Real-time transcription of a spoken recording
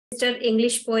semester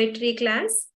English poetry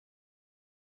class.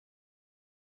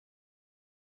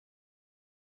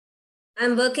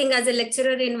 I'm working as a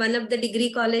lecturer in one of the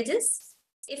degree colleges.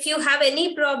 If you have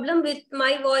any problem with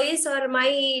my voice or my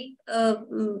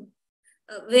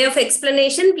way of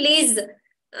explanation, please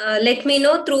let me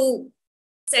know through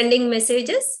sending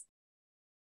messages.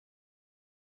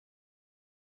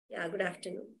 Yeah, good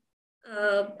afternoon.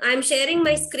 I'm sharing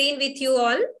my screen with you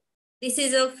all. This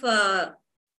is of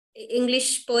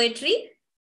English poetry.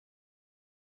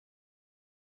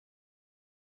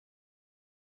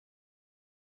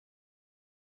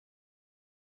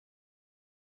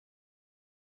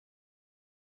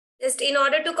 Just in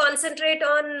order to concentrate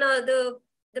on the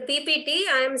PPT,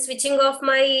 I am switching off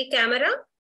my camera.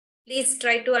 Please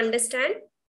try to understand.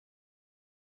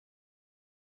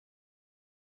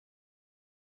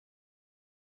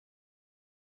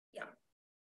 Yeah.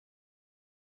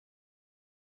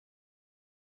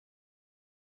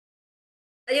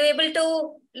 Are you able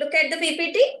to look at the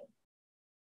PPT?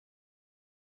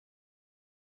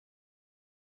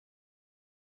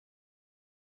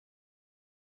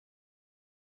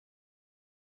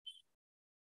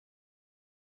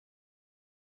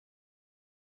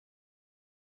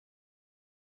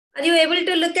 Are you able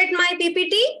to look at my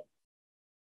PPT?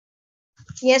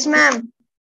 Yes, ma'am.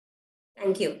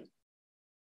 Thank you.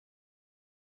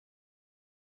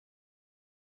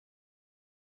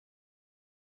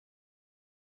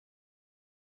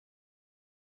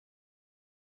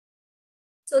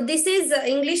 So this is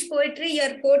English poetry,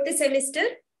 your fourth semester.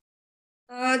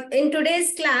 In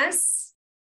today's class,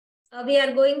 we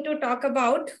are going to talk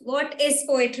about what is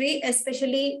poetry,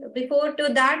 especially before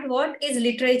to that, what is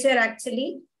literature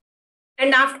actually.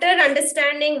 And after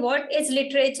understanding what is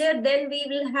literature, then we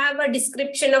will have a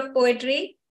description of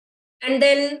poetry and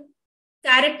then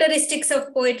characteristics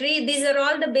of poetry. These are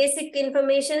all the basic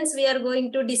informations we are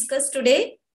going to discuss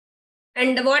today.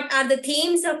 And what are the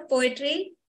themes of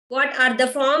poetry? What are the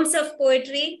forms of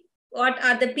poetry? What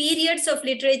are the periods of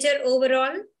literature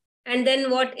overall? And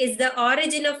then what is the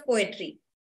origin of poetry?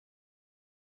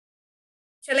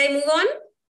 Shall I move on?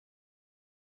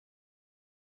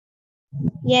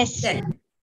 Yes. Then,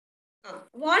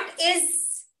 what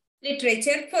is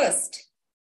literature first?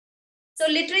 So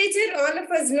literature, all of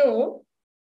us know,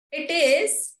 it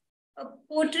is a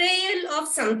portrayal of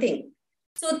something.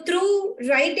 So through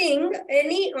writing,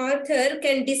 any author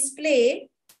can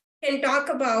talk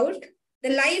about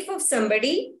the life of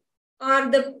somebody or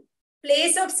the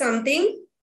place of something,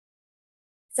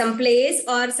 some place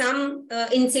or some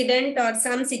incident or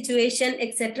some situation,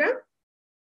 etc.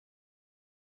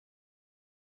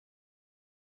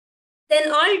 Then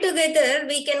altogether,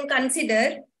 we can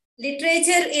consider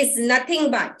literature is nothing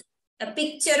but a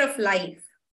picture of life.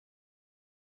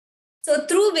 So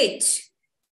through which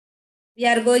we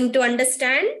are going to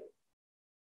understand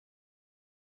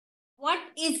what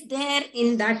is there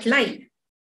in that life.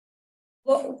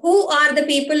 Who are the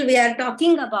people we are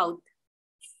talking about?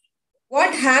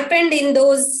 What happened in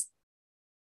those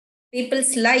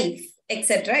people's life,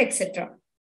 etc., etc.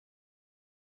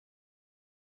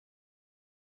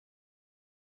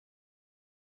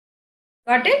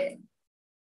 Got it?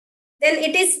 Then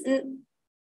it is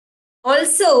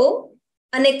also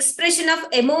an expression of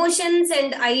emotions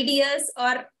and ideas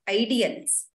or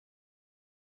ideals.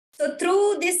 So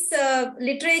through this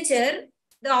literature,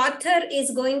 the author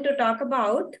is going to talk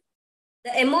about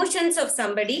the emotions of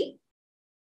somebody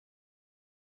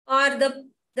or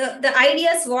the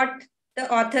ideas what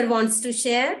the author wants to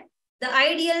share, the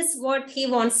ideals what he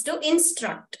wants to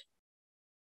instruct.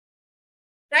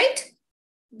 Right?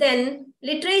 Then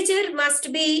literature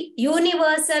must be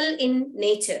universal in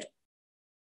nature.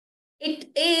 It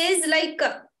is like,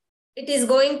 it is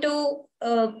going to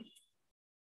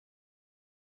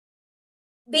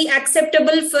be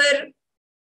acceptable for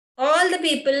all the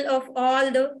people of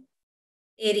all the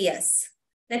areas.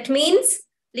 That means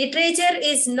literature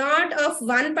is not of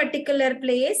one particular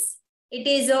place. It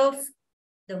is of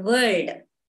the world.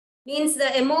 Means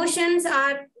the emotions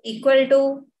are equal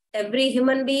to every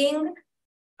human being,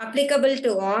 applicable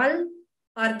to all,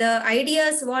 or the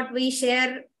ideas what we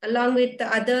share along with the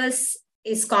others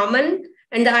is common,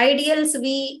 and the ideals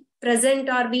we present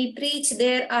or we preach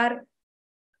there are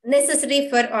necessary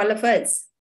for all of us.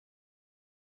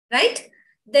 Right?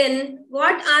 Then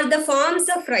what are the forms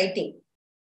of writing?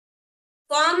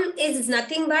 Form is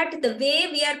nothing but the way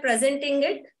we are presenting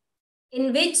it,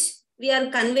 in which we are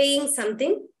conveying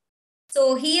something.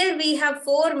 So here we have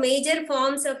four major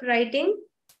forms of writing.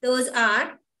 Those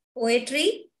are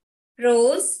poetry,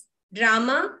 prose,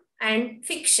 drama, and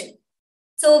fiction.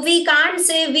 So we can't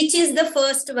say which is the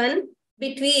first one,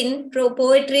 between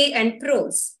poetry and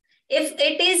prose. If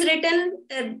it is written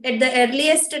at the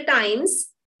earliest times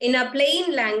in a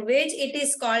plain language, it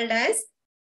is called as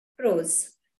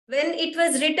prose. When it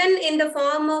was written in the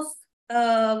form of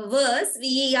verse,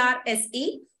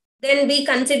 V-E-R-S-E, then we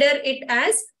consider it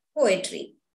as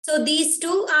poetry. So these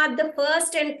two are the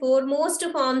first and foremost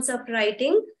forms of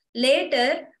writing.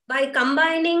 Later, by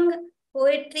combining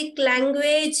poetic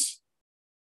language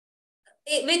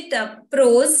with the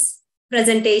prose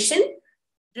presentation,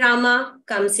 drama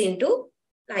comes into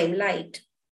limelight.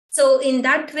 So in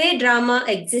that way, drama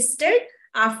existed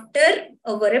after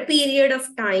over a period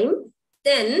of time.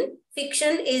 Then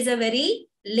fiction is a very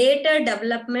later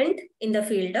development in the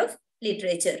field of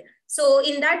literature. So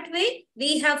in that way,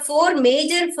 we have four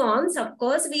major forms. Of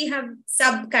course, we have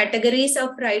subcategories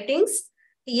of writings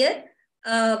here.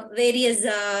 Various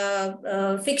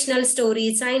fictional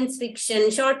stories, science fiction,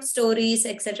 short stories,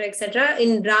 etc., etc.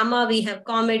 In drama, we have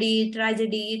comedy,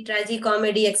 tragedy,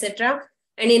 tragicomedy, etc.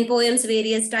 And in poems,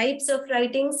 various types of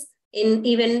writings. In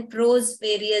even prose,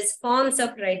 various forms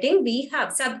of writing, we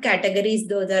have subcategories.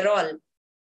 Those are all.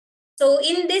 So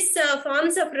in this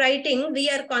forms of writing, we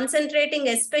are concentrating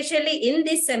especially in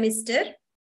this semester,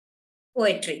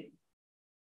 poetry.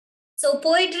 So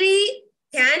poetry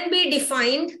can be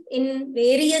defined in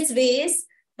various ways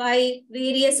by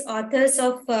various authors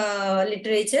of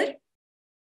literature.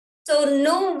 So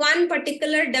no one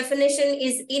particular definition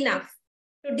is enough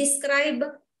to describe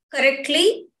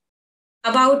correctly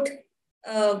about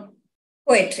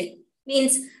poetry.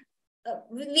 Means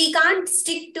we can't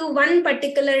stick to one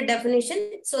particular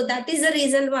definition. So that is the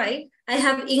reason why I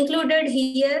have included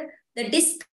here the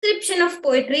description of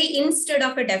poetry instead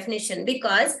of a definition,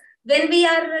 because when we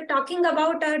are talking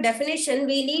about a definition,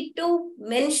 we need to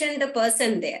mention the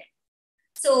person there.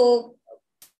 So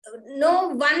no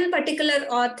one particular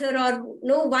author or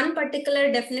no one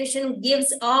particular definition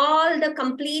gives all the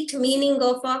complete meaning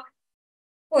of a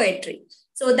poetry.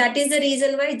 So that is the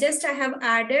reason why just I have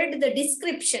added the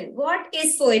description. What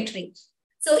is poetry?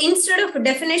 So instead of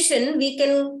definition, we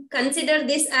can consider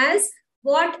this as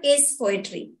what is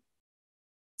poetry.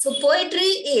 So poetry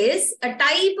is a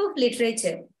type of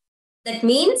literature. That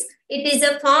means it is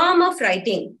a form of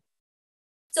writing.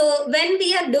 So when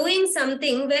we are doing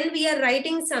something, when we are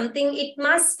writing something, it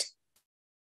must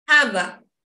have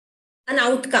an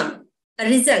outcome, a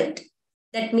result.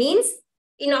 That means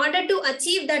in order to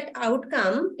achieve that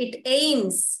outcome, it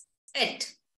aims at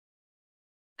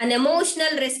an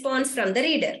emotional response from the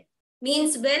reader.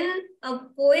 Means when a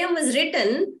poem was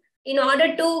written, in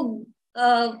order to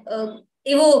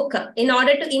evoke, in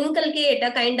order to inculcate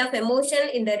a kind of emotion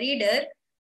in the reader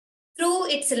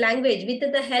through its language,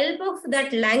 with the help of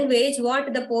that language,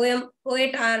 what the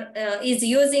poet is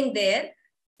using there,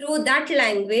 through that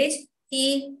language,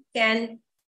 he can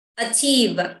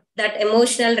achieve that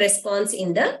emotional response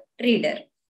in the reader.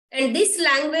 And this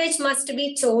language must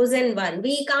be chosen one.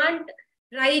 We can't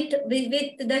write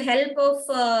with the help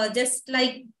of just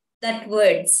like that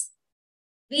words.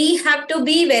 We have to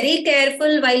be very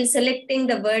careful while selecting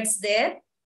the words there.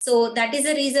 So that is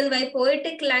the reason why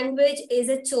poetic language is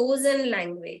a chosen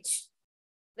language,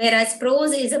 whereas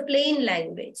prose is a plain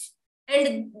language.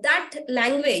 And that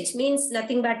language means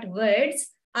nothing but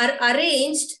words are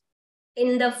arranged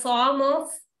in the form of,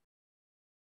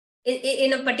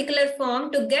 in a particular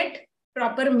form to get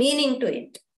proper meaning to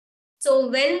it. So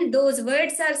when those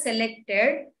words are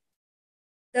selected,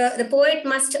 the poet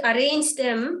must arrange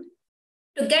them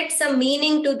to get some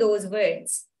meaning to those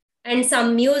words and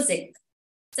some music,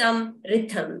 some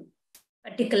rhythm,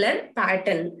 particular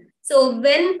pattern. So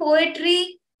when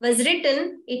poetry was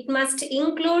written, it must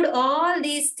include all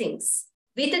these things.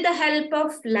 With the help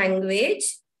of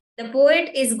language, the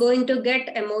poet is going to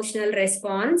get emotional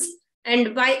response,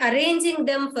 and by arranging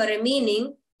them for a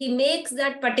meaning, he makes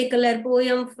that particular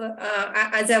poem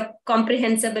as a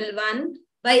comprehensible one.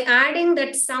 By adding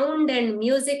that sound and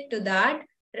music to that,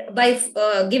 by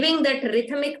giving that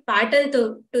rhythmic pattern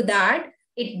to that,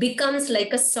 it becomes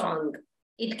like a song.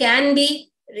 It can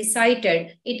be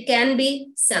recited, it can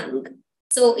be sung.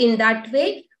 So in that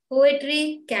way,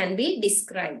 poetry can be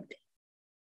described.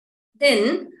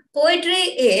 Then poetry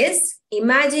is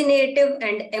imaginative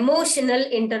and emotional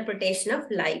interpretation of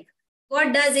life.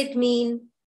 What does it mean?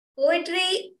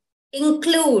 Poetry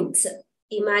includes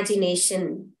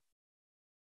imagination.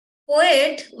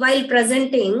 Poet, while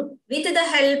presenting with the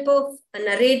help of a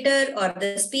narrator or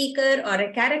the speaker or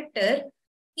a character,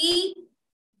 he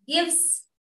gives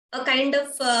a kind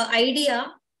of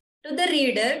idea to the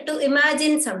reader to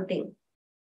imagine something.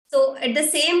 So at the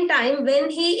same time, when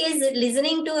he is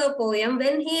listening to a poem,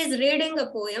 when he is reading a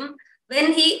poem,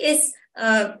 when he is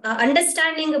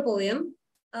understanding a poem,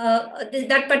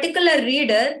 that particular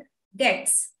reader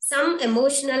gets some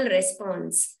emotional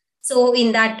response. So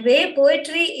in that way,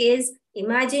 poetry is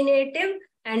imaginative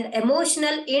and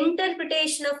emotional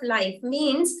interpretation of life.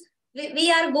 Means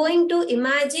we are going to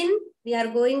imagine, we are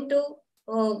going to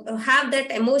have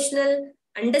that emotional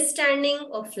understanding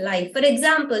of life. For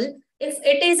example, if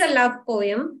it is a love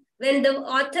poem, when the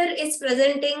author is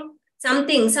presenting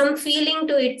something, some feeling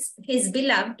to his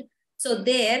beloved, so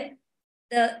there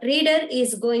the reader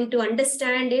is going to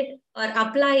understand it or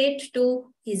apply it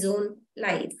to his own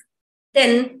life.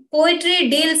 Then poetry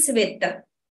deals with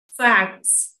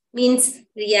facts, means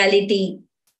reality,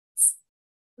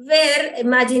 where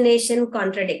imagination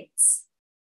contradicts.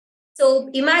 So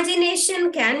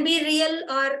imagination can be real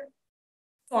or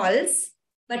false,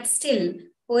 but still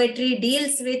poetry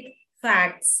deals with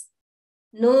facts,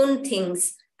 known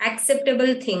things,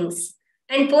 acceptable things.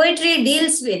 And poetry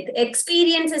deals with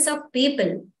experiences of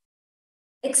people,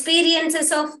 experiences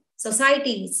of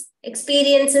societies,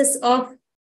 experiences of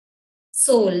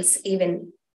souls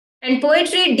even. And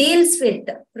poetry deals with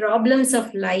problems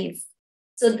of life.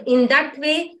 So in that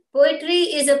way, poetry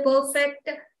is a perfect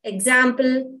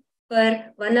example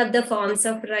for one of the forms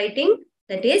of writing.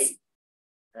 That is,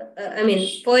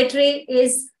 poetry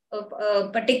is a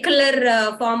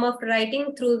particular form of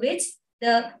writing through which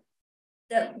the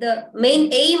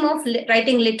main aim of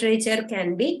writing literature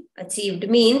can be achieved.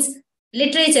 Means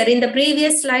literature, in the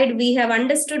previous slide, we have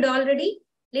understood already,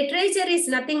 literature is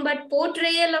nothing but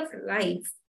portrayal of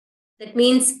life. That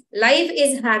means life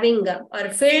is having or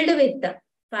filled with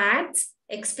facts,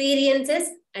 experiences,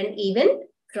 and even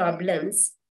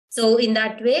problems. So in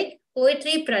that way,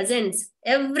 poetry presents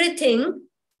everything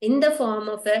in the form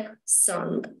of a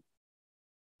song.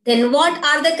 Then what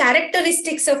are the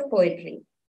characteristics of poetry?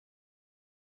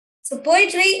 So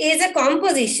poetry is a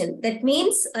composition, that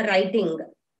means a writing.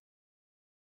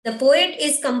 The poet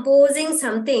is composing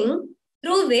something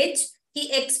through which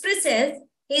he expresses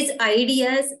his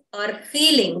ideas or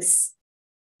feelings.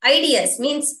 Ideas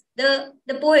means the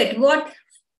poet, what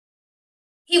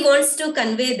he wants to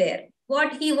convey there,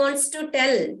 what he wants to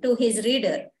tell to his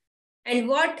reader, and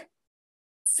what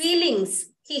feelings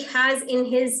he has in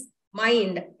his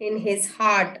mind, in his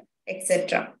heart,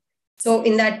 etc. So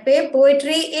in that way,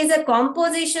 poetry is a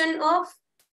composition of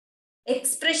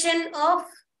expression of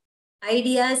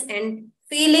ideas and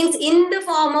feelings in the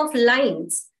form of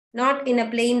lines, not in a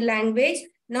plain language,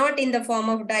 not in the form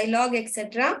of dialogue,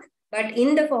 etc., but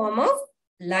in the form of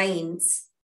lines.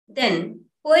 Then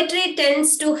poetry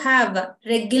tends to have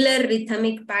regular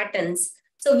rhythmic patterns.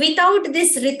 So without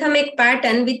this rhythmic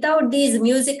pattern, without these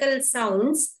musical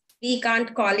sounds, we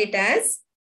can't call it as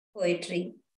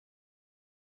poetry.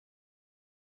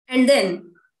 And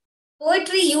then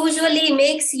poetry usually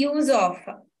makes use of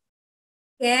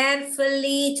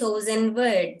carefully chosen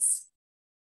words.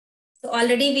 So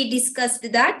already we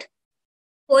discussed that.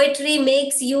 Poetry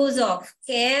makes use of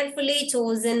carefully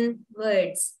chosen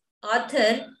words.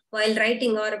 Author, while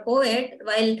writing, or a poet,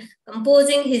 while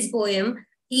composing his poem,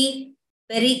 he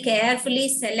very carefully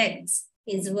selects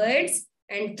his words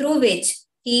and through which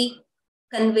he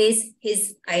conveys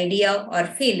his idea or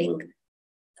feeling.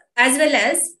 As well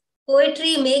as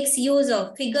poetry makes use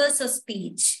of figures of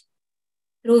speech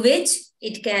through which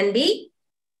it can be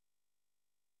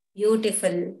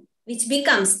beautiful, which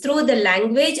becomes through the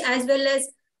language as well as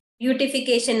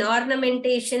beautification,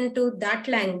 ornamentation to that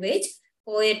language,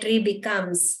 poetry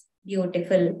becomes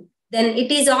beautiful. Then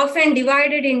it is often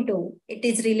divided into, it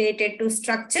is related to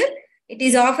structure, it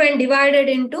is often divided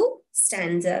into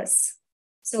stanzas.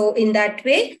 So in that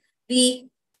way, we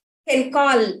can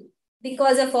call,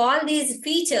 because of all these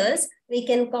features, we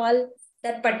can call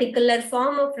that particular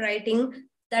form of writing,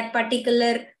 that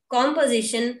particular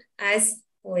composition as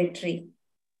poetry.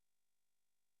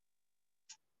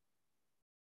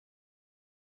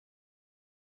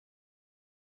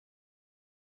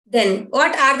 Then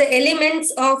what are the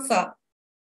elements of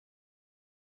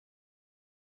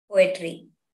poetry?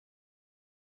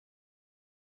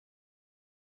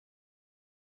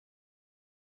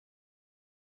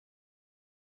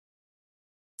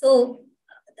 So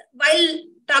while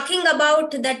talking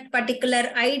about that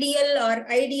particular ideal or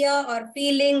idea or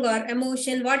feeling or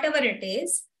emotion, whatever it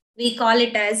is, we call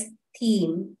it as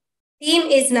theme. Theme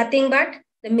is nothing but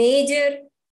the major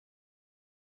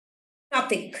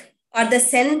topic or the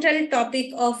central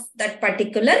topic of that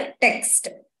particular text,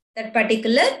 that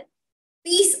particular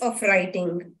piece of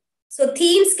writing. So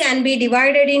themes can be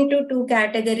divided into two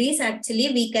categories.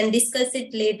 Actually, we can discuss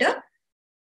it later.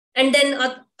 And then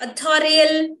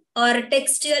authorial or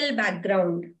textual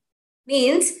background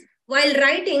means While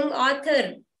writing,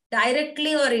 author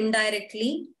directly or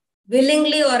indirectly,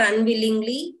 willingly or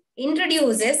unwillingly,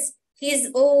 introduces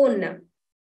his own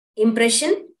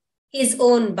impression, his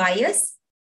own bias,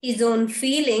 his own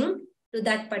feeling to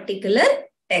that particular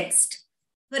text.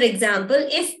 For example,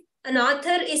 if an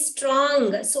author is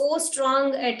strong, so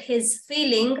strong at his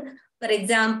feeling, for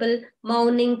example,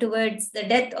 mourning towards the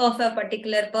death of a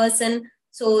particular person,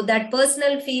 so that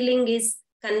personal feeling is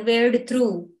conveyed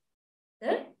through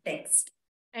the text.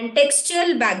 And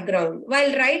textual background.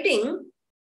 While writing,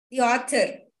 the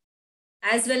author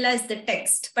as well as the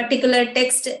text, particular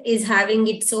text is having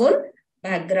its own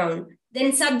background.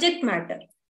 Then subject matter.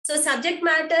 So subject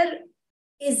matter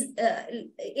is,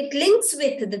 it links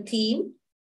with the theme,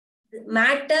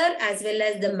 matter as well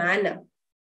as the manner.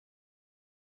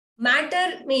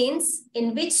 Matter means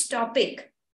in which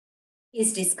topic he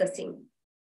is discussing,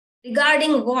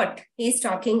 regarding what he is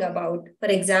talking about. For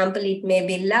example, it may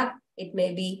be love, it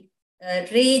may be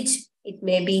rage, it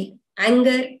may be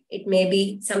anger, it may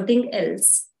be something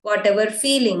else. Whatever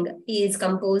feeling he is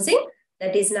composing,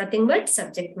 that is nothing but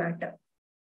subject matter.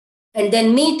 And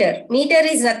then meter. Meter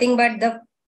is nothing but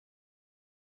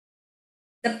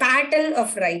the pattern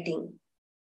of writing,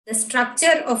 the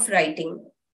structure of writing.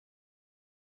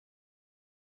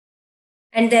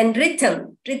 And then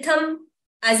rhythm. Rhythm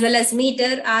as well as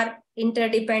meter are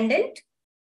interdependent.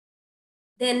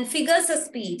 Then figures of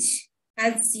speech.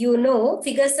 As you know,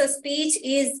 figures of speech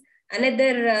is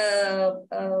another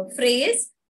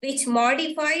phrase which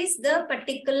modifies the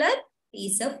particular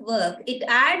piece of work. It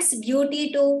adds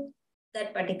beauty to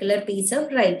that particular piece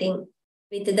of writing.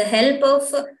 With the help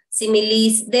of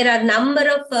similes, there are a number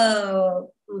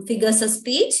of figures of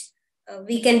speech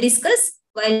we can discuss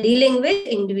while dealing with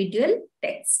individual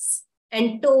texts.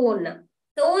 And tone.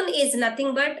 Tone is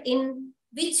nothing but in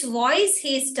which voice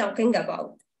he is talking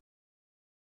about.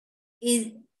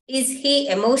 Is he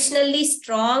emotionally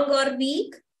strong or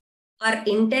weak, or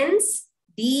intense,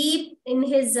 deep in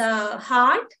his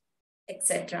heart,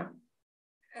 etc.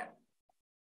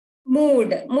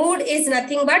 Mood. Mood is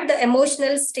nothing but the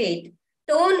emotional state.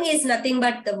 Tone is nothing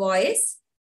but the voice.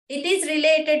 It is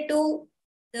related to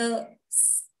the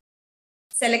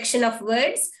selection of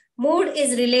words. Mood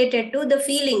is related to the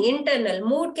feeling, internal.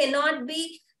 Mood cannot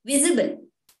be visible.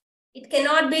 It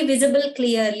cannot be visible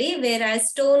clearly,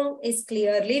 whereas tone is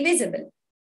clearly visible.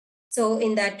 So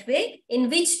in that way, in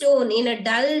which tone? In a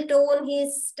dull tone he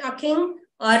is talking,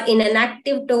 or in an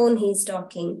active tone he is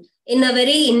talking. In a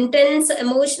very intense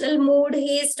emotional mood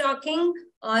he is talking,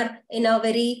 or in a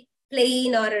very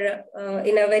plain or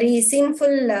in a very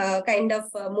sinful kind of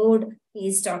mood he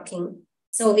is talking.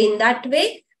 So in that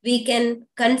way, we can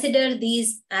consider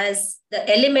these as the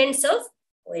elements of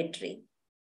poetry.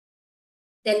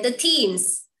 Then the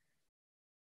themes.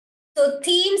 So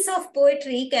themes of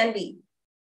poetry can be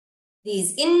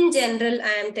these. In general,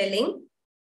 I am telling,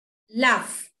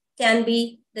 love can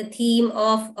be the theme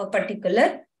of a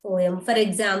particular poem. For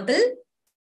example,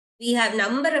 we have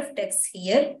number of texts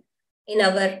here in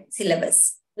our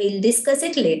syllabus. We'll discuss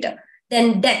it later.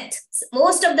 Then death.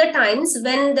 Most of the times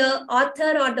when the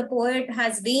author or the poet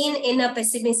has been in a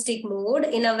pessimistic mood,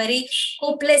 in a very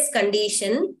hopeless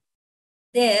condition,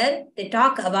 there they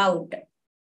talk about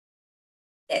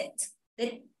death.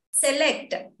 They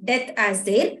select death as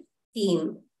their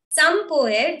theme. Some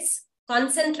poets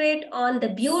concentrate on the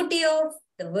beauty of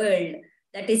the world.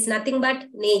 That is nothing but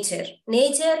nature.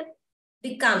 Nature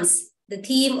becomes the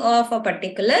theme of a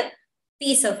particular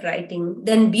piece of writing.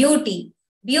 Then beauty.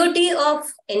 Beauty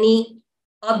of any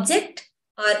object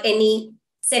or any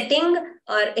setting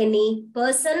or any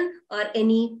person or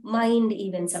any mind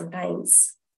even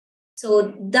sometimes.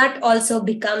 So that also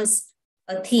becomes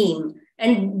a theme.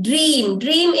 And dream.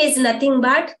 Dream is nothing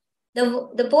but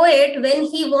the poet when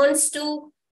he wants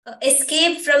to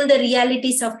escape from the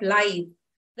realities of life,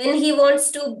 when he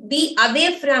wants to be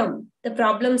away from the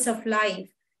problems of life.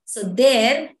 So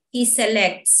there he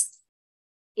selects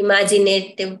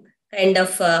imaginative kind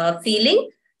of feeling.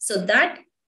 So that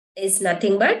is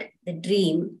nothing but the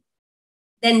dream.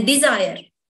 Then desire.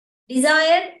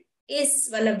 Desire is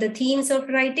one of the themes of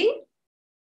writing,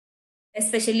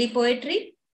 especially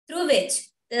poetry, through which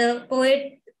the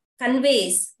poet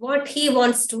conveys what he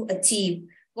wants to achieve,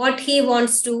 what he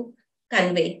wants to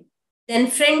convey. Then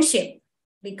friendship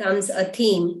becomes a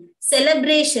theme.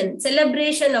 Celebration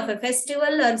of a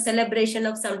festival or celebration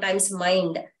of sometimes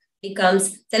mind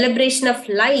becomes, celebration of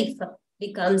life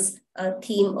becomes a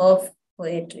theme of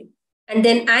poetry. And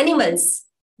then animals.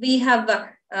 We have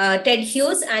Ted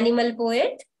Hughes, animal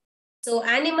poet. So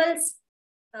animals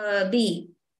be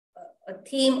a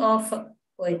theme of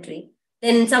poetry.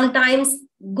 Then sometimes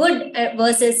good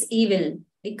versus evil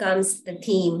becomes the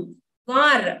theme.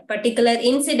 War, particular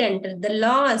incident, the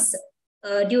loss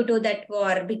due to that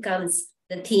war becomes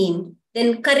the theme.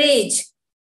 Then courage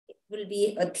will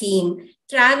be a theme.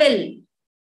 Travel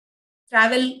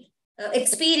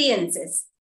experiences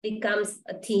becomes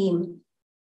a theme.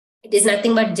 It is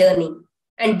nothing but journey.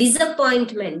 And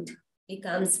disappointment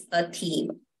becomes a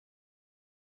theme.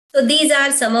 So these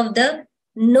are some of the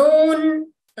known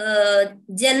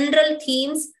general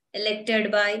themes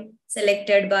selected by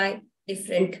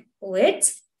different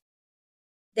poets.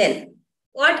 Then,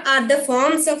 what are the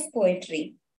forms of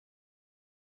poetry?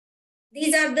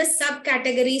 These are the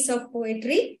subcategories of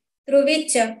poetry through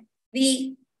which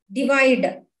we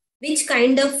divide which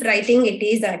kind of writing it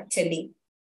is actually.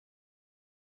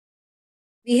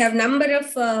 We have number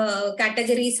of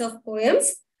categories of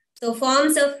poems. So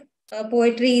forms of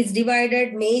poetry is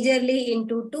divided majorly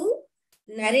into two: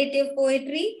 narrative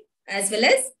poetry as well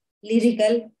as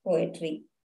lyrical poetry.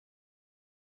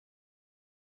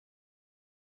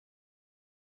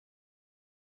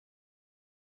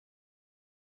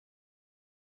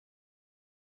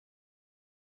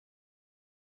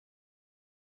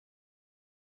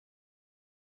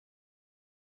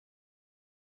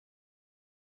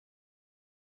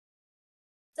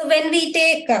 So when we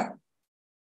take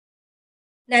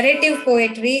narrative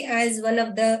poetry as one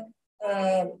of the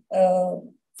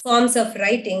forms of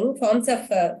writing, forms of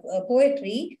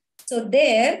poetry, so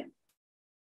there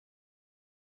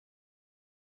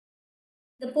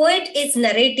the poet is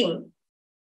narrating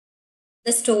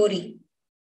the story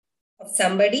of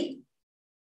somebody,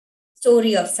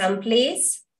 story of some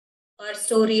place, or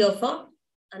story of an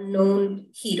unknown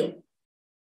hero.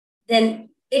 Then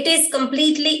it is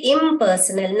completely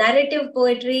impersonal. Narrative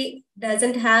poetry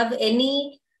doesn't have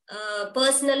any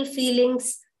personal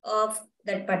feelings of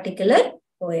that particular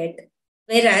poet.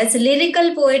 Whereas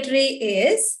lyrical poetry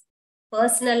is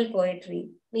personal poetry.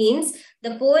 Means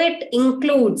the poet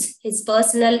includes his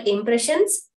personal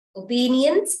impressions,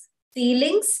 opinions,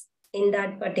 feelings in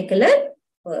that particular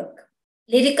work.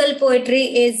 Lyrical poetry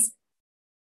is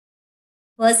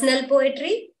personal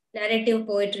poetry. Narrative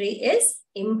poetry is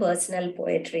impersonal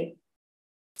poetry.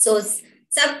 So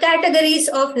subcategories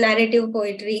of narrative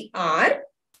poetry are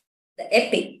the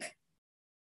epic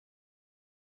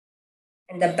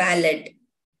and the ballad.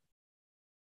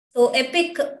 So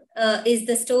epic is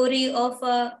the story of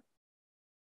a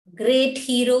great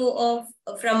hero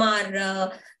from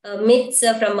our myths,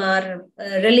 from our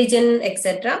religion,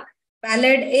 etc.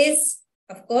 Ballad is,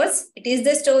 of course, it is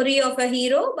the story of a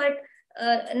hero, but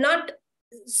not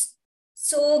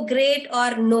so great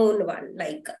or known one.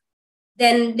 Like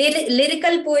then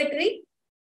lyrical poetry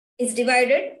is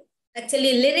divided.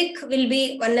 Actually, lyric will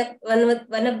be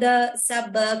one of the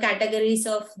sub categories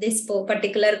of this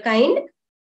particular kind.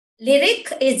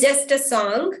 Lyric is just a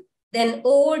song. Then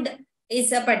ode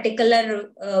is a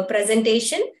particular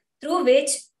presentation through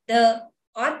which the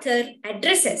author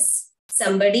addresses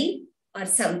somebody or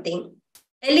something.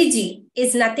 Elegy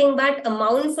is nothing but a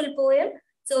mournful poem.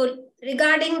 So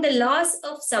regarding the loss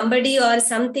of somebody or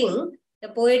something, the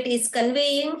poet is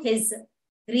conveying his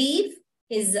grief,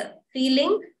 his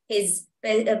feeling, his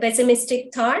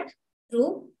pessimistic thought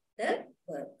through the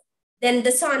work. Then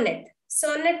the sonnet.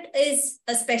 Sonnet is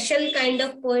a special kind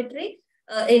of poetry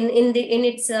in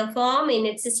its form, in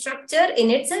its structure, in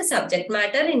its subject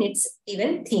matter, in its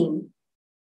even theme.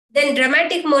 Then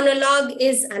dramatic monologue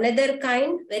is another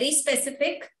kind, very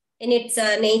specific in its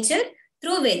nature,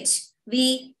 through which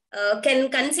we can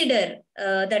consider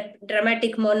that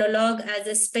dramatic monologue as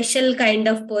a special kind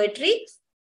of poetry.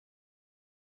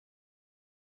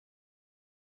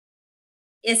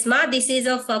 Yes, Ma, this is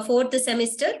of 4th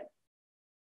semester.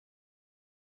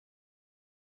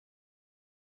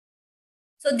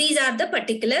 So these are the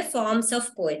particular forms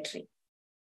of poetry.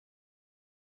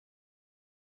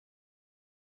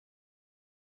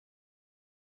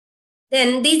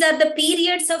 Then these are the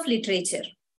periods of literature.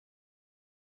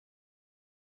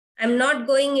 I'm not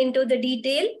going into the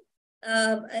detail.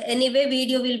 Anyway,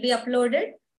 video will be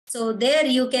uploaded. So there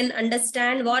you can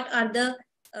understand what are the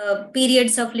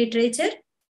periods of literature.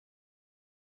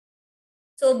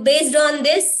 So based on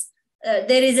this,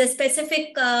 there is a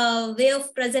specific way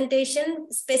of presentation,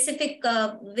 specific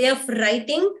way of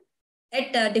writing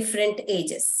at different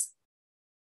ages.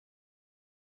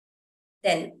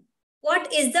 Then,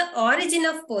 what is the origin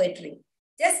of poetry?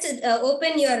 Just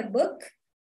open your book,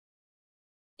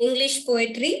 English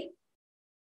Poetry,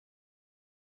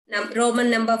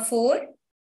 Roman number 4.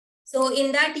 So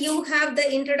in that you have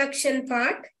the introduction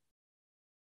part.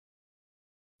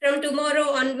 From tomorrow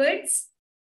onwards,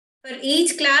 For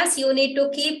each class, you need to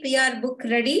keep your book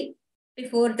ready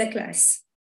before the class.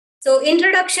 So,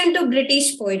 introduction to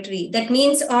British poetry. That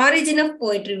means origin of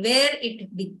poetry, where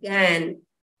it began,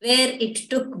 where it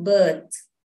took birth.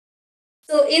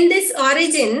 So, in this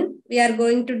origin, we are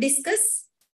going to discuss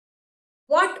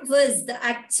what was the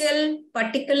actual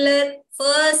particular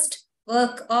first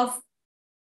work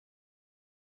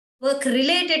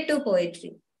related to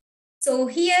poetry. So,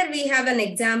 here we have an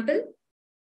example.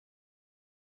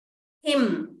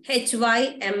 Hymn,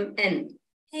 H-Y-M-N.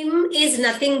 Hymn is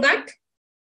nothing but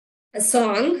a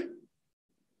song,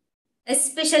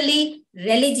 especially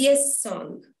religious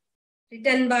song,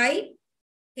 written by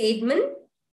Caedmon.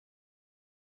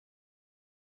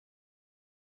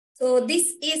 So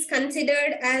this is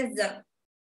considered as a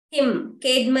hymn.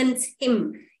 Caedmon's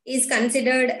hymn is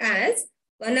considered as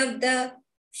one of the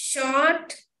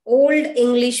short old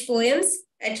English poems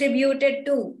attributed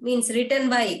to, means written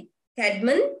by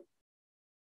Caedmon.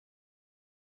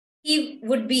 He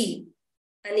would be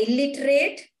an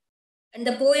illiterate and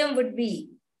the poem would be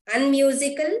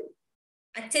unmusical.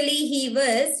 Actually, he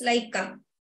was like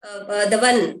the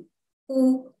one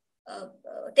who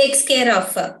takes care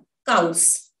of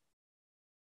cows.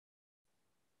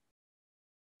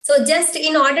 So just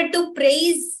in order to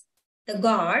praise the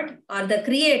God or the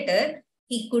creator,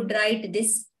 he could write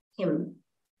this hymn.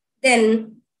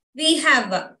 Then we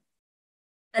have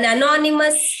an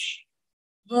anonymous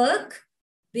work,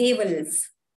 Beowulf.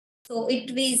 So it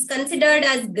is considered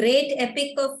as great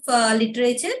epic of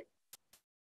literature,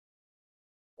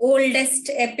 oldest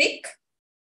epic,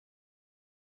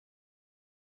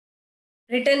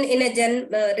 written in a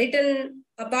written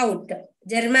about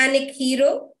Germanic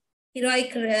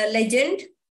heroic legend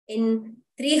in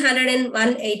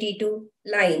 382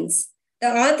 lines. The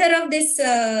author of this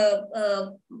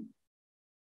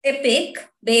epic,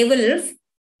 Beowulf,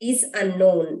 is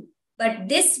unknown, but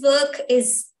this work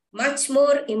is much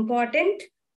more important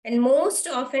and most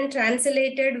often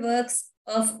translated works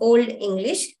of Old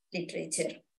English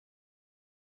literature.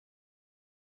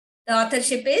 The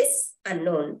authorship is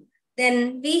unknown.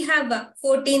 Then we have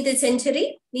 14th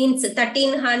century, means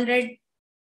 1300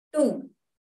 to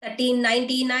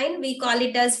 1399. We call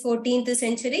it as 14th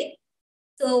century.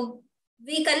 So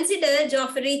we consider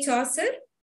Geoffrey Chaucer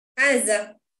as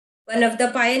one of the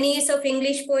pioneers of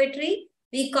English poetry.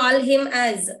 We call him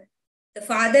as the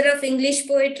father of English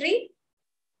poetry.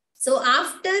 So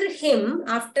after him,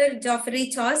 after Geoffrey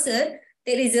Chaucer,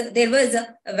 there was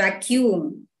a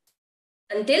vacuum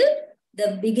until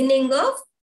the beginning of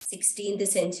 16th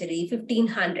century,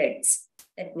 1500s,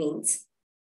 that means.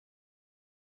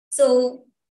 So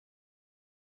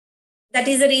that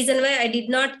is the reason why I did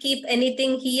not keep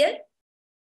anything here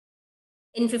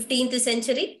in 15th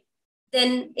century.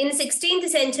 Then in 16th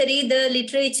century,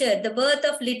 the birth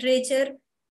of literature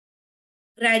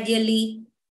gradually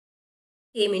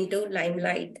came into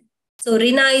limelight. So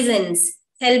Renaissance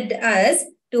helped us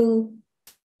to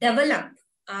develop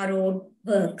our own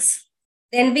works.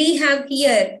 Then we have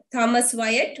here Thomas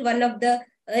Wyatt, one of the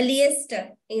earliest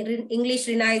English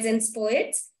Renaissance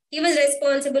poets. He was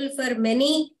responsible for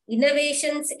many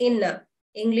innovations in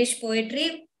English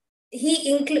poetry.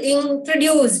 He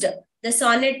introduced the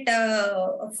sonnet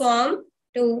form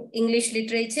to English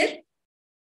literature.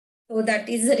 So that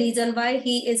is the reason why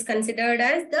he is considered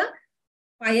as the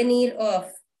pioneer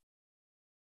of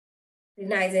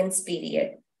Renaissance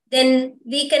period. Then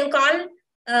we can call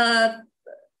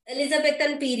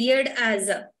Elizabethan period as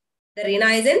the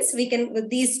Renaissance.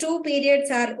 These two periods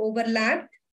are overlapped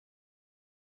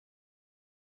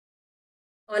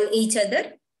on each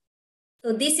other.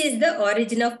 So this is the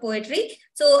origin of poetry.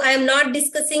 So I am not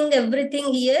discussing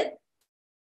everything here.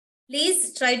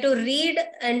 Please try to read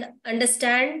and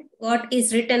understand what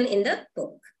is written in the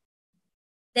book.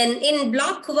 Then in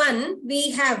block 1,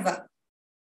 we have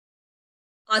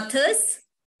authors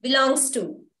belongs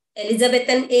to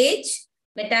Elizabethan age,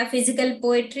 metaphysical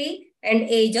poetry, and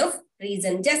age of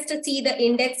reason. Just to see the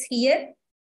index here.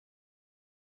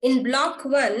 In block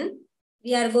 1,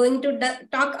 we are going to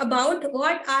talk about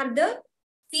what are the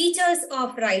features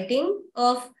of writing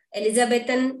of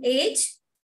Elizabethan age,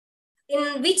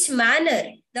 in which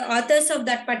manner the authors of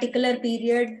that particular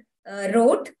period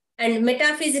wrote, and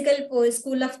metaphysical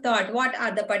school of thought. What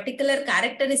are the particular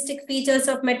characteristic features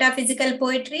of metaphysical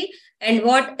poetry, and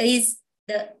what is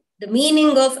the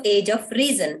meaning of age of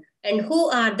reason, and who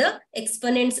are the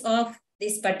exponents of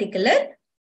this particular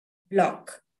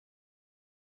block.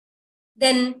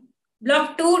 Then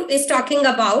block 2 is talking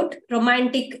about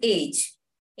Romantic age,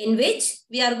 in which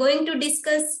we are going to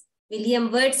discuss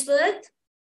William Wordsworth,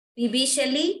 P.B.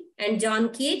 Shelley, and John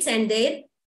Keats and their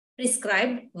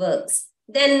prescribed works.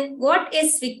 Then what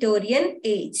is Victorian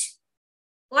age?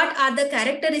 What are the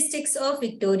characteristics of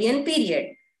Victorian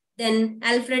period? Then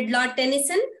Alfred Lord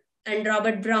Tennyson and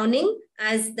Robert Browning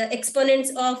as the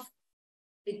exponents of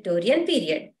Victorian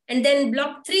period. And then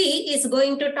block 3 is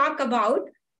going to talk about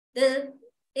the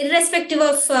irrespective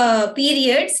of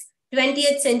periods,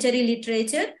 20th century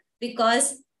literature,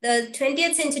 because the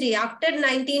 20th century after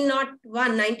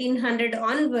 1901, 1900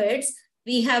 onwards,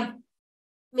 we have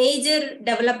major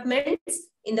developments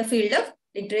in the field of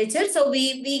literature. So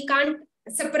we can't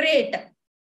separate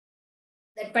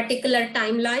that particular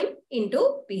timeline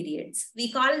into periods.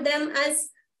 We call them as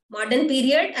modern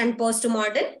period and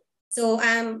postmodern. So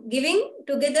I am giving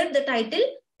together the title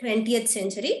 20th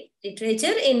century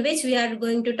literature, in which we are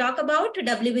going to talk about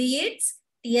W.B. Yeats,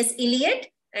 T.S. Eliot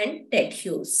and Ted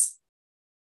Hughes.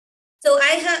 So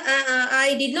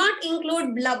I did not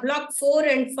include block 4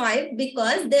 and 5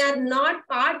 because they are not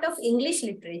part of English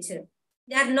literature.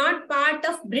 They are not part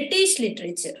of British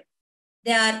literature.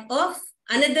 They are of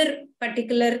another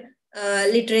particular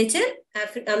literature,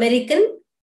 American,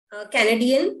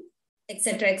 Canadian,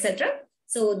 etc., etc.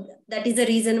 So that is the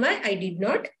reason why I did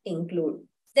not include.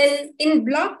 Then in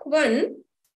block 1,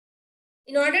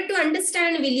 in order to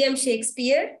understand William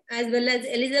Shakespeare as well as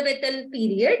Elizabethan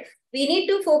period, we need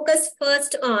to focus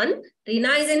first on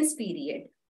Renaissance period.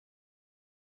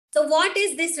 So what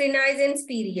is this Renaissance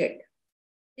period?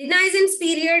 Renaissance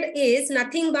period is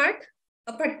nothing but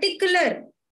a particular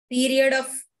period of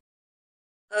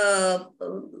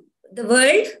the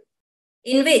world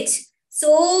in which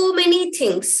so many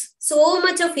things, so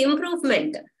much of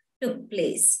improvement took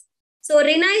place. So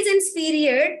Renaissance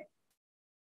period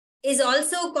is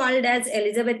also called as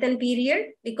Elizabethan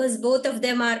period because both of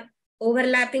them are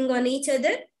overlapping on each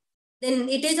other. Then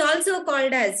it is also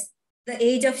called as the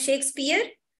age of Shakespeare.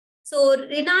 So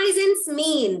Renaissance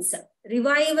means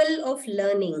revival of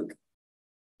learning.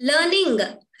 Learning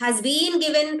has been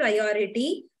given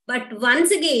priority, but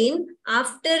once again,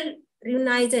 after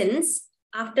Renaissance,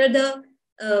 after the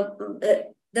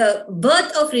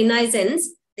birth of Renaissance,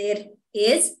 there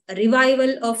is a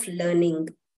revival of learning.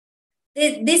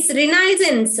 This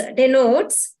Renaissance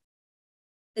denotes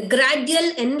the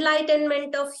gradual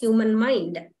enlightenment of human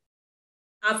mind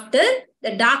after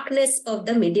the darkness of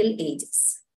the Middle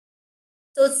Ages.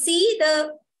 So see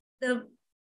the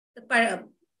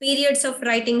periods of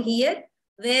writing here,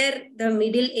 where the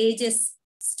Middle Ages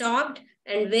stopped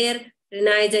and where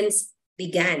Renaissance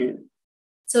began.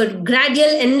 So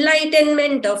gradual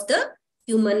enlightenment of the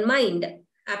human mind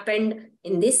happened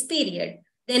in this period.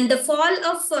 Then the fall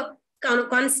of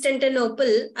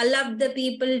Constantinople allowed the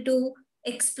people to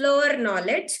explore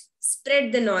knowledge,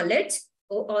 spread the knowledge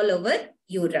all over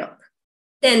Europe.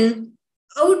 Then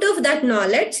out of that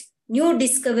knowledge, new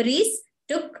discoveries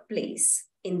took place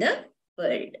in the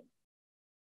world.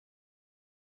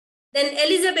 Then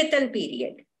Elizabethan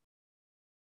period.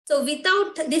 So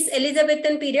without this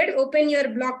Elizabethan period, open your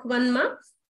block 1 ma.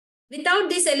 Without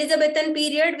this Elizabethan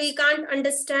period, we can't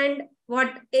understand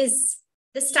what is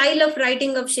the style of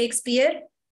writing of Shakespeare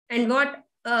and what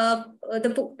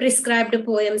the prescribed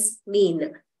poems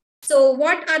mean. So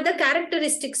what are the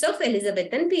characteristics of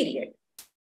Elizabethan period?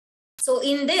 So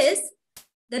in this,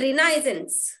 the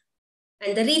Renaissance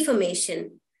and the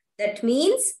Reformation. That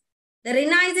means the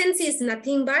Renaissance is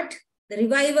nothing but the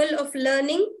revival of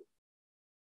learning,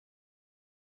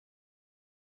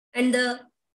 and the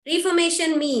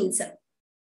Reformation means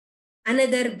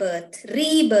another birth,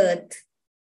 rebirth.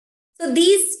 So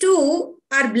these two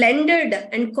are blended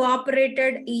and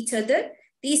cooperated each other.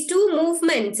 These two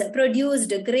movements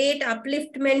produced a great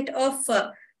upliftment of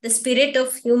the spirit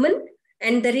of human,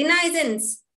 and the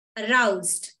Renaissance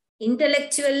aroused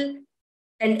intellectual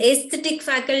and aesthetic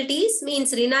faculties.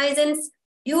 Means Renaissance,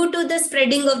 due to the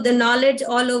spreading of the knowledge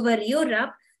all over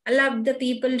Europe, allowed the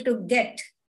people to get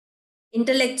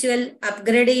intellectual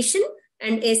upgradation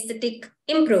and aesthetic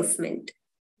improvement.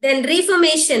 Then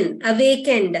Reformation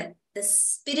awakened the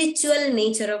spiritual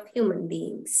nature of human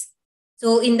beings.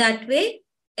 So in that way,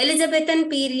 Elizabethan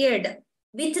period,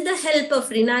 with the help of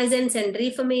Renaissance and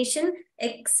Reformation,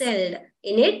 excelled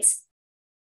in its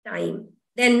time.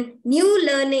 Then new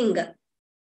learning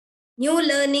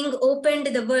opened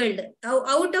the world.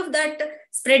 Out of that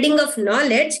spreading of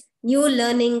knowledge, new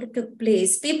learning took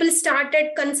place. People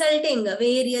started consulting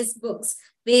various books,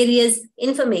 various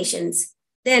informations.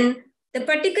 Then the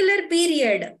particular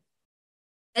period,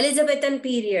 Elizabethan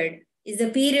period, is the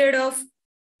period of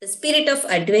the spirit of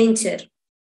adventure.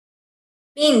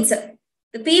 Means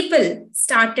the people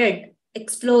started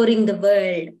exploring the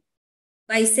world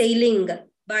by sailing,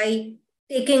 by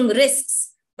taking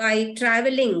risks, by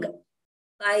traveling,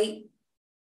 by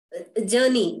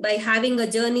having a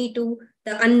journey to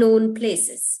the unknown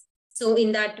places. So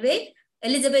in that way,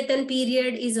 Elizabethan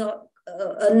period is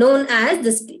known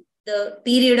as the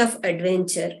period of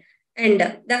adventure. And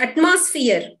the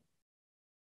atmosphere,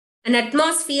 an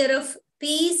atmosphere of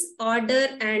peace, order,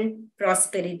 and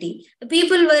prosperity. The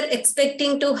people were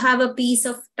expecting to have a piece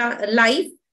of life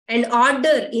and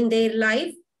order in their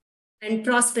life and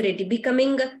prosperity,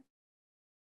 becoming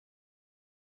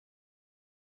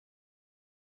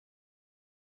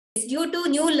due to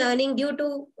new learning, due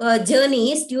to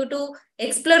journeys, due to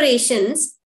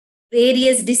explorations,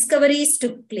 various discoveries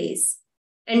took place.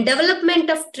 And development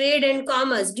of trade and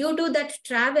commerce, due to that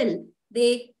travel,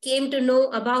 they came to know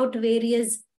about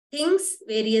various things,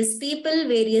 various people,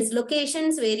 various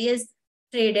locations, various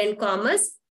trade and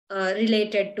commerce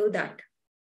related to that.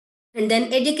 And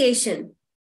then education.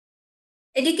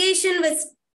 Education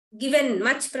was given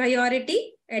much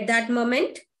priority at that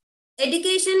moment.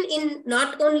 Education in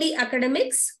not only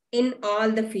academics, in all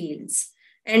the fields.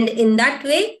 And in that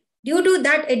way, due to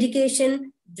that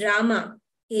education, drama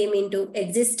came into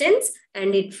existence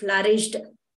and it flourished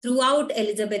throughout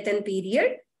Elizabethan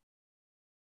period.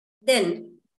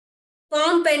 Then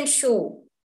pomp and show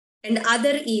and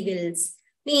other evils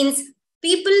means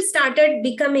people started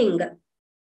becoming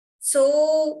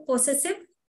so possessive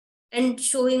and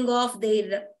showing off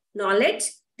their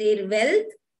knowledge, their wealth,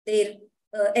 their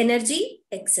energy,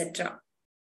 etc.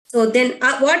 So then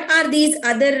what are these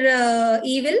other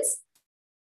evils?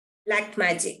 Black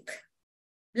magic.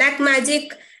 Black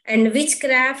magic and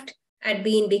witchcraft had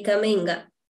been becoming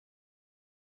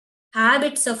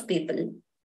habits of people.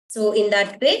 So in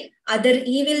that way, other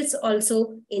evils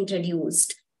also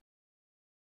introduced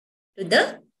to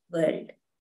the world.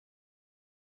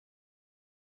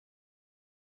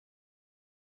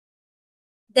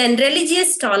 Then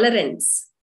religious tolerance.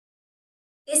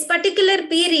 This particular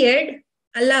period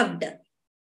allowed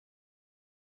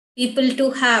people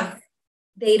to have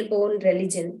their own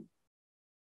religion.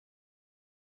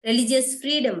 Religious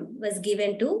freedom was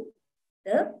given to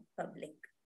the public.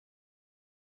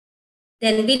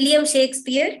 Then William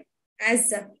Shakespeare,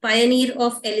 as a pioneer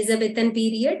of Elizabethan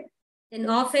period, and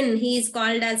often he is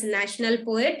called as national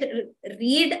poet.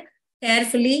 Read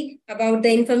carefully about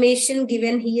the information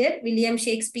given here. William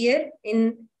Shakespeare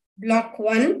in block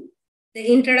 1, the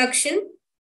introduction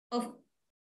of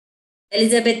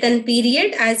Elizabethan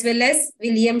period as well as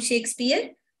William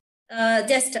Shakespeare.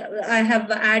 I have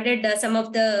added some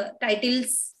of the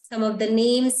titles, some of the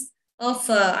names of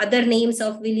other names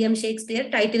of William Shakespeare,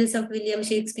 titles of William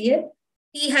Shakespeare.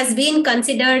 He has been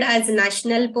considered as a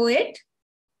national poet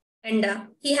and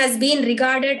he has been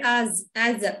regarded as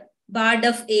a Bard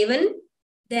of Avon.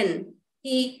 Then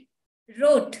he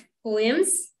wrote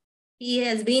poems. He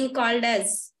has been called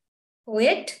as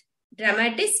poet,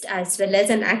 dramatist, as well as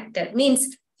an actor.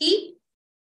 Means he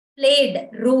played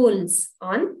roles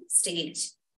on stage.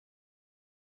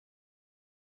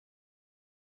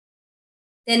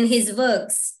 Then his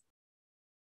works.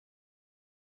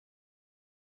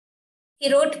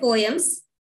 He wrote poems.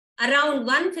 Around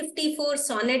 154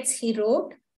 sonnets he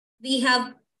wrote. We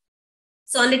have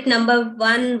sonnet number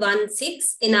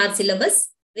 116 in our syllabus.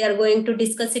 We are going to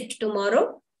discuss it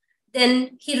tomorrow.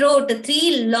 Then he wrote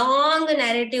 3 long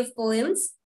narrative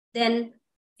poems. Then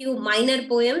few minor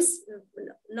poems,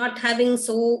 not having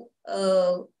so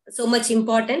much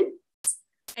importance.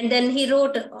 And then he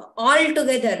wrote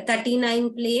altogether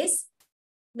 39 plays,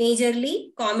 majorly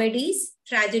comedies,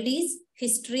 tragedies,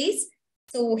 histories.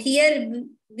 So here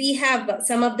we have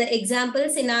some of the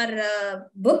examples in our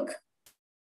book.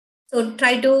 So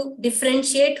try to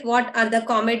differentiate what are the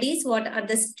comedies, what are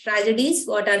the tragedies,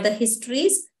 what are the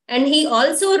histories. And he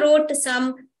also wrote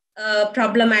some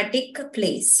problematic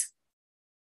plays.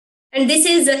 And this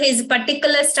is his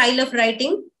particular style of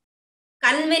writing,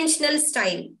 conventional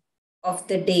style of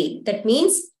the day. That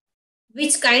means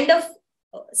which kind of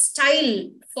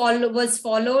style was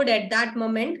followed at that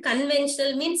moment.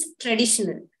 Conventional means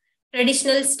traditional.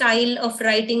 Traditional style of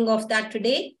writing of that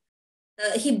day.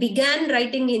 He began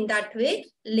writing in that way.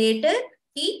 Later,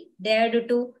 he dared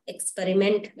to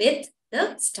experiment with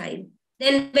the style.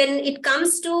 Then when it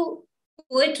comes to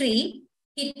poetry,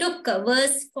 he took a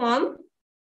verse form,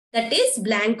 that is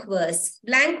blank verse.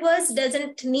 Blank verse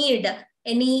doesn't need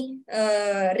any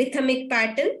rhythmic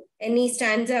pattern, any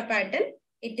stanza pattern.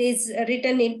 It is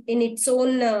written in its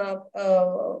own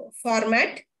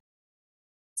format.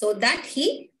 So that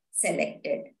he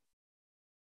selected.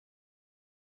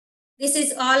 This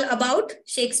is all about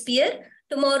Shakespeare.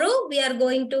 Tomorrow we are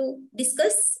going to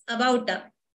discuss about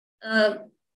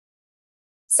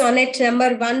sonnet number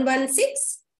 116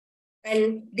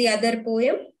 and the other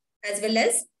poem, as well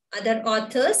as other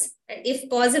authors. And if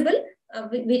possible,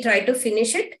 we try to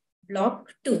finish it block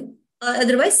 2.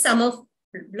 Otherwise, sum of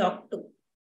block 2.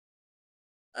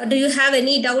 Do you have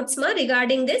any doubts, Ma,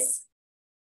 regarding this?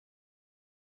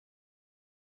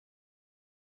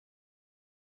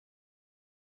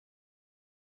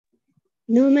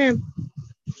 No, ma'am.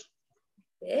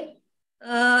 Okay.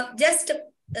 Just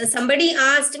somebody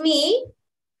asked me,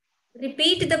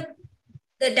 repeat the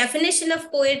definition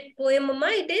of poem, Ma,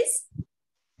 it is?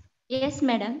 Yes,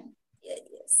 madam.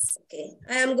 Yes. Okay.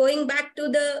 I am going back to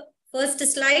the first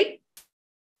slide.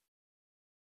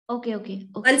 Okay.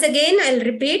 Once again, I'll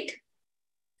repeat.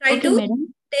 Try Okay, to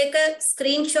madam. take a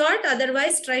screenshot.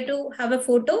 Otherwise, try to have a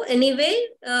photo. Anyway,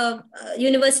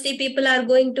 university people are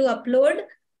going to upload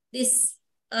this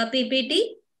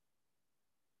PPT.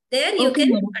 There you Okay,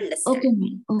 can madam. understand. Okay,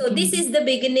 madam. Okay, So this madam. is the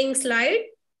beginning slide.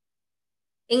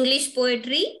 English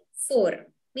Poetry 4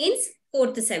 means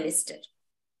 4th semester.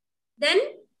 Then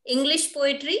English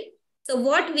Poetry. So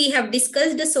what we have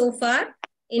discussed so far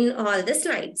in all the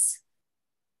slides.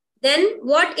 Then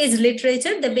what is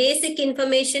literature? The basic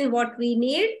information what we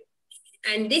need.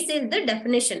 And this is the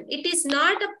definition. It is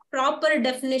not a proper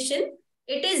definition.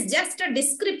 It is just a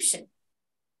description.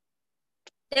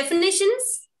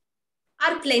 Definitions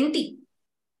are plenty.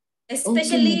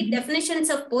 Especially definitions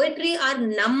of poetry are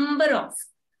number of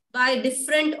by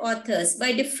different authors,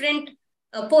 by different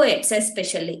poets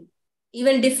especially,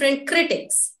 even different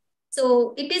critics.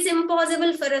 So it is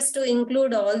impossible for us to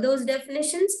include all those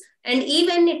definitions, and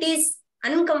even it is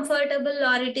uncomfortable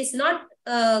or it is not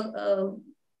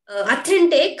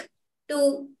authentic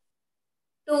to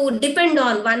depend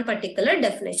on one particular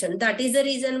definition. That is the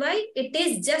reason why it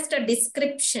is just a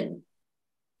description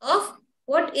of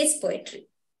what is poetry.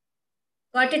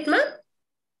 Got it, ma?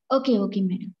 Okay,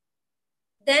 madam.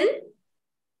 Then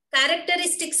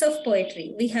characteristics of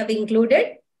poetry we have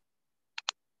included.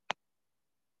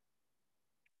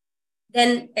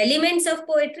 Then elements of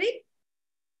poetry,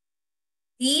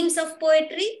 themes of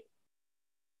poetry,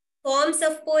 forms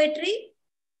of poetry,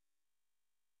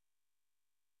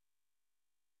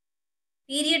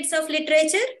 periods of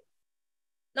literature,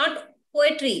 not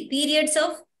poetry, periods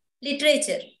of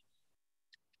literature.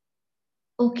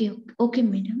 Okay,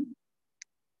 madam.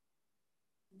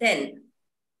 Then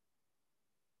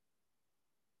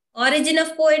origin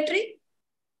of poetry,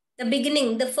 the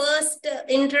beginning, the first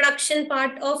introduction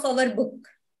part of our book.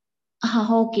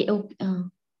 Okay.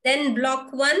 Then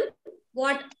block 1,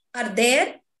 what are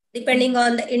there? Depending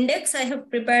on the index, I have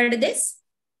prepared this.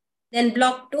 Then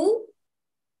block 2,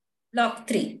 block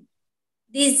 3.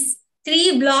 These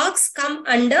 3 blocks come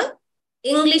under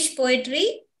English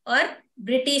poetry or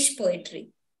British poetry.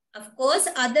 Of course,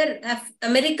 other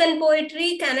American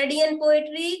poetry, Canadian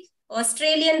poetry,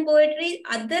 Australian poetry,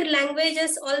 other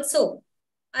languages also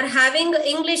are having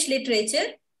English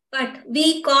literature, but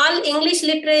we call English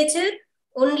literature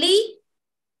only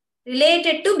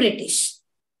related to British.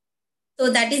 So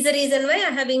that is the reason why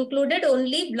I have included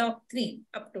only block 3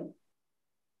 up to.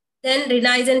 Then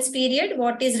Renaissance period.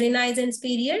 What is Renaissance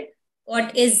period?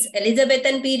 What is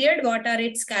Elizabethan period? What are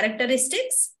its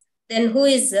characteristics? Then who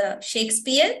is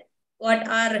Shakespeare? What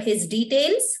are his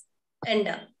details?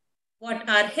 And what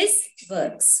are his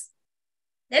works?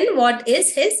 Then what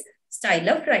is his style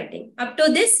of writing? Up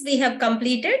to this we have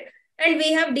completed, and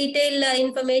we have detailed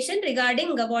information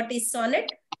regarding what is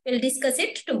sonnet. We'll discuss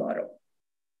it tomorrow.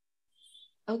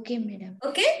 Okay, madam.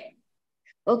 Okay?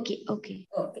 Okay. Okay.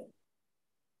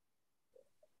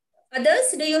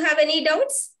 Others, do you have any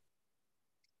doubts?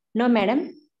 No,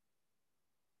 madam.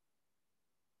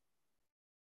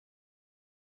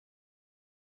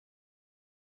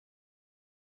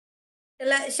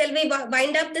 Shall we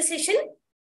wind up the session?